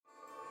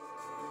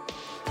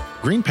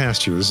Green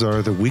Pastures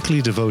are the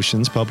weekly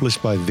devotions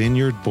published by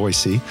Vineyard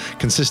Boise,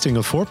 consisting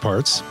of 4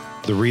 parts: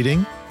 the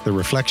reading, the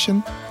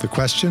reflection, the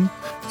question,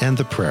 and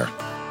the prayer.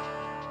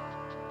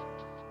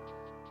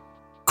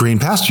 Green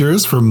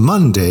Pastures for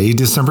Monday,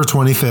 December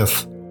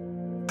 25th.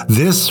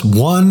 This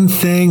one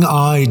thing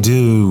I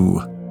do.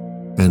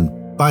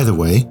 And by the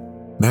way,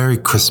 Merry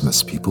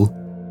Christmas, people.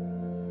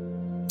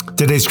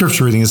 Today's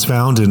scripture reading is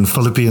found in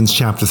Philippians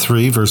chapter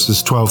 3,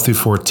 verses 12 through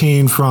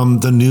 14 from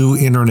the New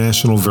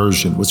International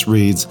Version, which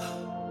reads,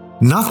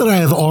 "Not that I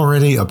have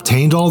already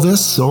obtained all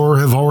this or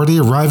have already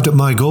arrived at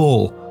my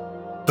goal,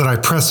 but I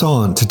press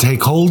on to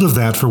take hold of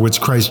that for which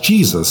Christ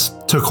Jesus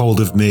took hold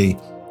of me.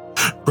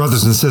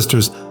 Brothers and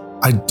sisters,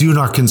 I do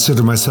not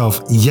consider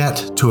myself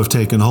yet to have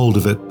taken hold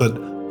of it,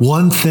 but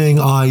one thing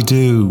I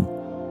do,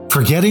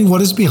 forgetting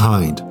what is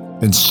behind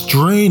and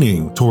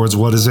straining towards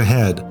what is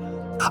ahead,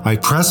 I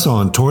press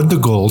on toward the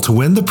goal to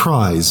win the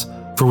prize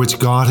for which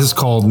God has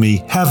called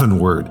me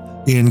heavenward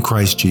in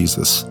Christ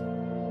Jesus."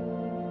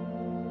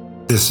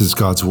 This is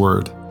God's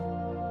word.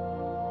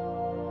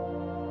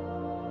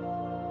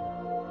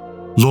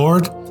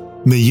 Lord,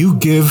 may you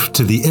give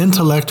to the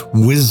intellect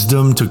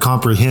wisdom to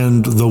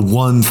comprehend the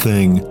one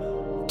thing,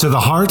 to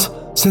the heart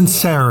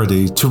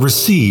sincerity to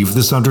receive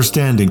this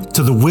understanding,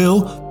 to the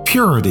will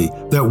purity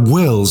that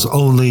wills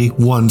only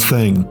one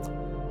thing.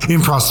 In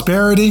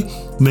prosperity,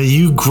 may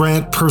you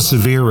grant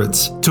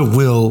perseverance to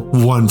will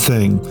one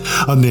thing.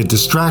 Amid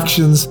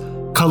distractions,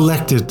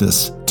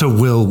 collectedness to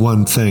will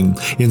one thing.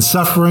 In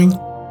suffering,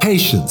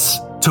 patience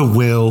to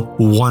will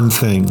one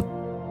thing.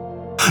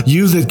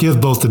 You that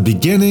give both the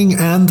beginning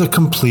and the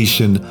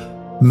completion,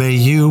 may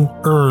you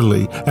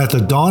early, at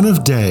the dawn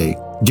of day,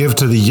 give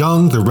to the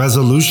young the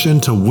resolution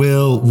to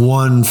will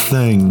one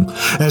thing.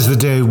 As the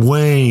day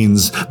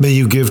wanes, may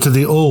you give to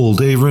the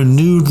old a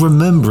renewed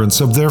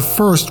remembrance of their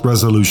first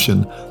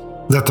resolution,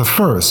 that the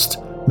first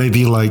may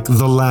be like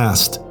the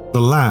last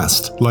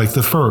like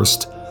the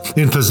first,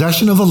 in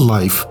possession of a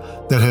life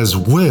that has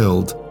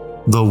willed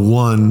the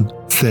one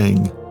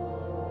thing.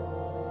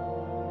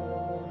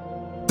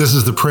 This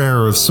is the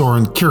prayer of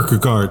Soren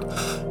Kierkegaard,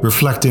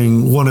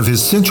 reflecting one of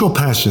his central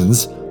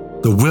passions,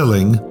 the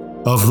willing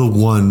of the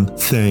one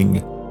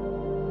thing.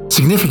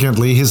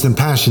 Significantly, his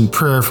impassioned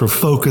prayer for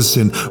focus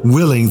in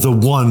willing the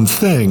one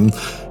thing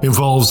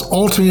involves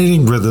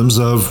alternating rhythms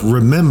of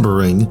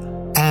remembering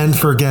and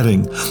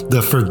forgetting,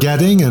 the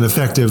forgetting and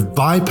effective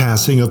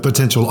bypassing of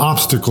potential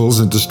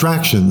obstacles and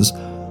distractions,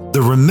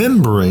 the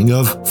remembering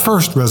of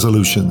first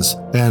resolutions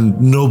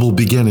and noble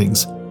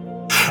beginnings.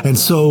 And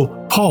so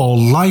Paul,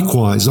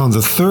 likewise, on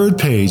the 3rd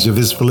page of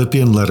his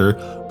Philippian letter,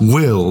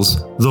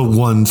 wills the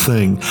one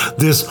thing.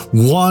 This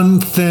one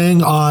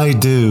thing I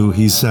do,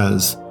 he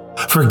says,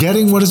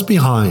 forgetting what is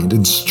behind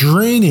and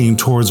straining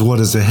towards what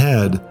is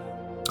ahead,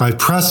 I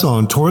press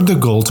on toward the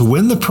goal to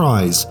win the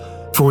prize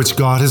for which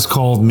God has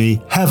called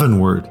me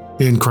heavenward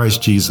in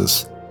Christ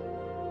Jesus.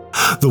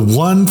 The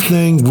one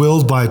thing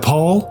willed by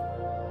Paul,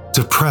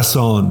 to press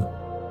on.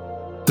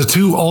 The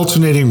 2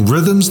 alternating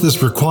rhythms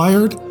this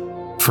required,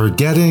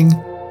 forgetting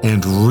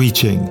and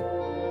reaching.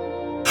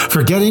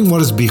 Forgetting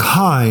what is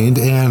behind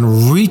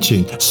and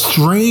reaching,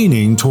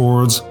 straining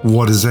towards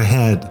what is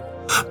ahead.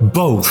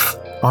 Both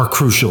are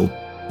crucial.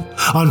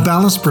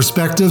 Unbalanced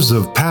perspectives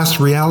of past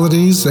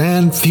realities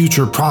and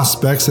future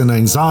prospects and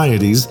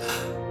anxieties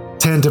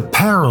tend to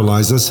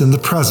paralyze us in the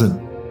present.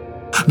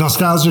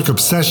 Nostalgic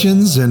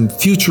obsessions and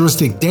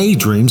futuristic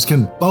daydreams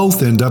can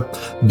both end up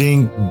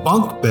being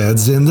bunk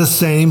beds in the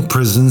same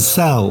prison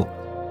cell.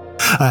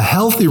 A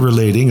healthy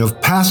relating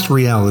of past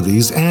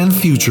realities and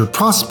future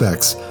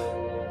prospects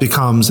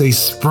becomes a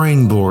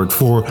springboard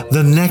for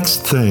the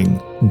next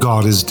thing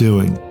God is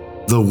doing,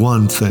 the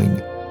one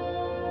thing.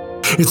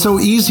 It's so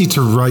easy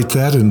to write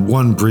that in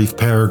one brief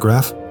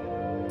paragraph,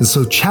 and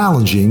so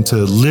challenging to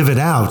live it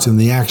out in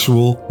the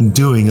actual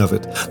doing of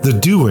it, the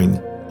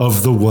doing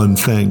of the one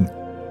thing.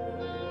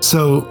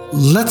 So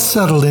let's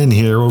settle in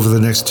here over the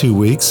next 2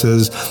 weeks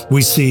as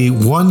we see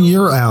one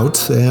year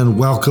out and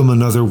welcome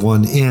another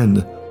one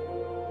in.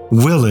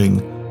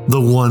 Willing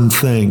the one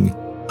thing,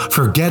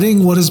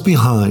 forgetting what is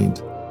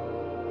behind,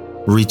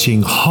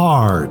 reaching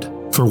hard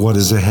for what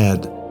is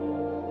ahead.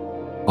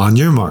 On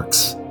your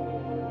marks,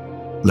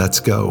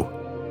 let's go.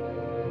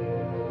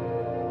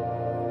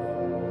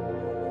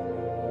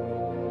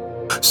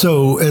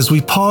 So, as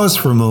we pause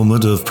for a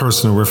moment of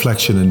personal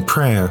reflection and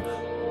prayer,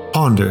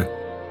 ponder,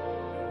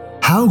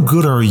 how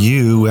good are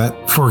you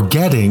at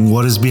forgetting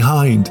what is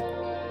behind?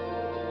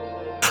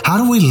 How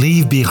do we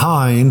leave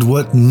behind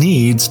what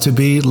needs to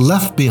be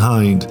left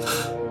behind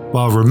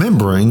while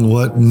remembering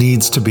what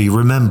needs to be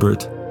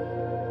remembered?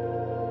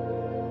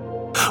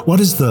 What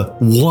is the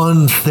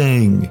one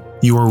thing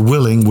you are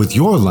willing with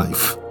your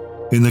life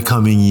in the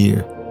coming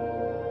year?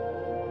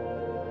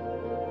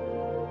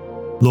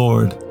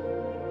 Lord,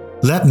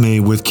 let me,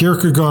 with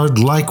Kierkegaard,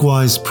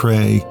 likewise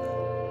pray,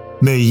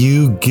 may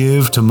you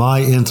give to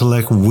my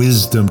intellect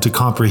wisdom to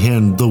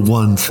comprehend the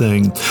one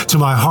thing, to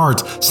my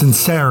heart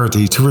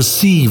sincerity to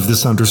receive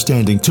this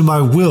understanding, to my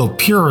will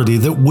purity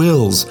that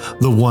wills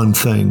the one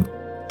thing.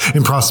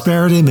 In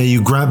prosperity, may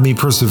you grant me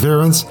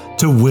perseverance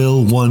to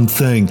will one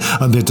thing.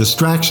 Amid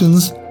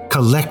distractions,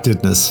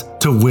 collectedness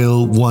to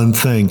will one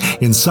thing.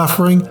 In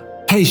suffering,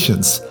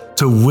 patience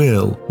to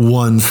will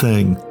one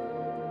thing.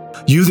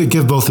 You that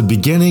give both the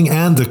beginning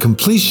and the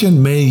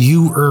completion, may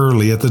you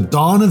early at the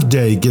dawn of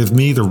day give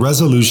me the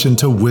resolution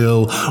to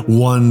will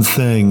one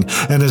thing.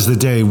 And as the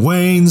day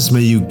wanes,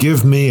 may you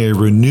give me a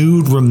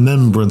renewed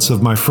remembrance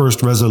of my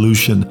first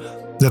resolution,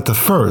 that the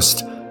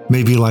first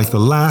may be like the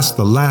last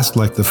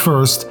like the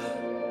first,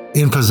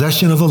 in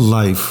possession of a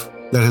life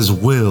that has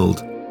willed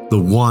the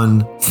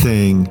one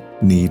thing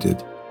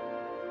needed.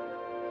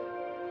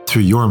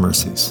 Through your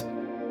mercies.